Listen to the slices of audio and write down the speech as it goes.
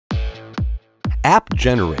App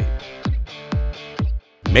Generate.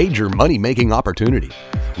 Major money-making opportunity.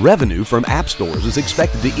 Revenue from app stores is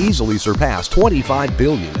expected to easily surpass $25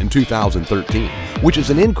 billion in 2013, which is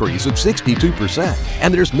an increase of 62%,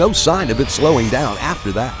 and there's no sign of it slowing down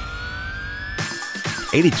after that.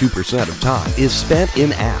 82% of time is spent in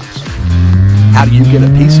apps. How do you get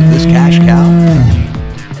a piece of this cash cow?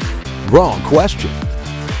 Wrong question.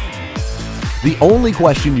 The only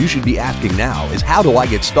question you should be asking now is, how do I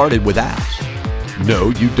get started with apps? No,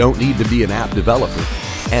 you don't need to be an app developer.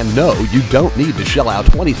 And no, you don't need to shell out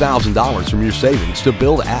 $20,000 from your savings to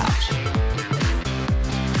build apps.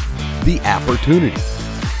 The opportunity.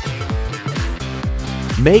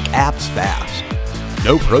 Make apps fast.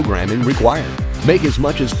 No programming required. Make as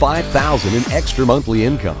much as $5,000 in extra monthly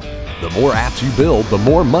income. The more apps you build, the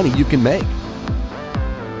more money you can make.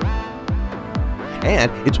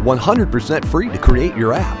 And it's 100% free to create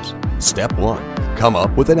your apps. Step 1. Come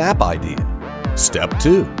up with an app idea. Step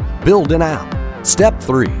 2. Build an app. Step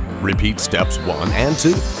 3. Repeat steps 1 and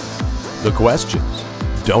 2. The questions.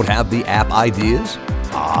 Don't have the app ideas?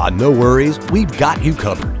 No worries, we've got you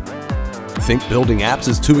covered. Think building apps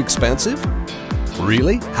is too expensive?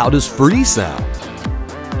 Really? How does free sound?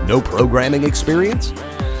 No programming experience?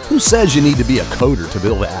 Who says you need to be a coder to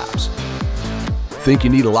build apps? Think you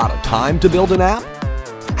need a lot of time to build an app?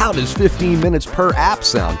 How does 15 minutes per app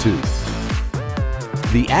sound to you?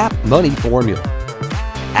 The App Money Formula.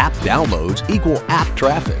 App downloads equal app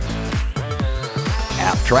traffic.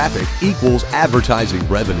 App traffic equals advertising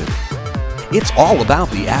revenue. It's all about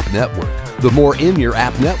the app network. The more in your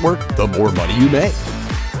app network, the more money you make.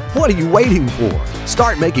 What are you waiting for?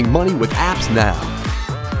 Start making money with apps now.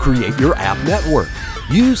 Create your app network.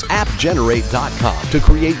 Use appgenerate.com to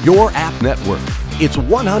create your app network. It's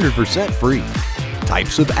 100% free.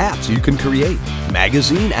 Types of apps you can create: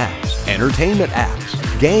 magazine apps, entertainment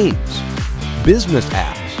apps, games, business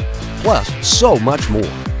apps, plus so much more.